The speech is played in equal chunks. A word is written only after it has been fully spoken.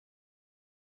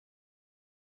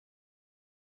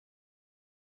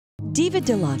Diva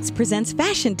D'luxe presents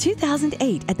Fashion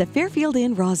 2008 at the Fairfield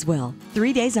Inn, Roswell.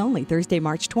 3 days only, Thursday,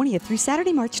 March 20th through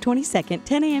Saturday, March 22nd,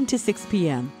 10 a.m. to 6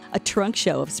 p.m. A trunk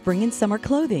show of spring and summer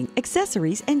clothing,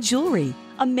 accessories, and jewelry.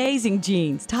 Amazing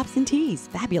jeans, tops and tees,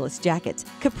 fabulous jackets,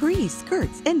 capris,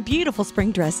 skirts, and beautiful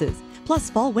spring dresses. Plus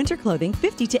fall winter clothing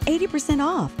 50 to 80%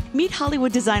 off. Meet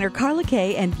Hollywood designer Carla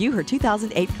Kay and view her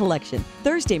 2008 collection.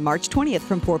 Thursday, March 20th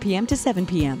from 4 p.m. to 7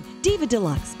 p.m. Diva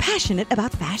D'luxe, passionate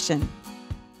about fashion.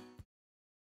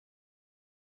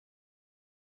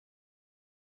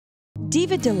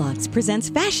 Diva D'luxe presents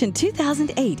Fashion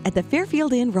 2008 at the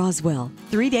Fairfield Inn, Roswell.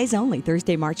 3 days only,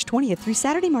 Thursday, March 20th through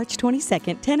Saturday, March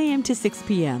 22nd, 10 a.m. to 6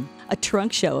 p.m. A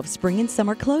trunk show of spring and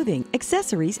summer clothing,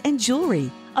 accessories, and jewelry.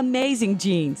 Amazing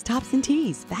jeans, tops and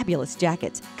tees, fabulous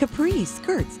jackets, capris,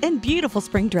 skirts, and beautiful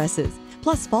spring dresses.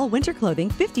 Plus fall winter clothing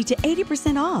 50 to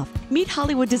 80% off. Meet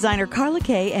Hollywood designer Carla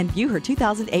Kay and view her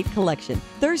 2008 collection.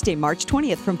 Thursday, March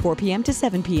 20th from 4 p.m. to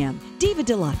 7 p.m. Diva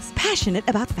D'luxe, passionate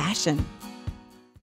about fashion.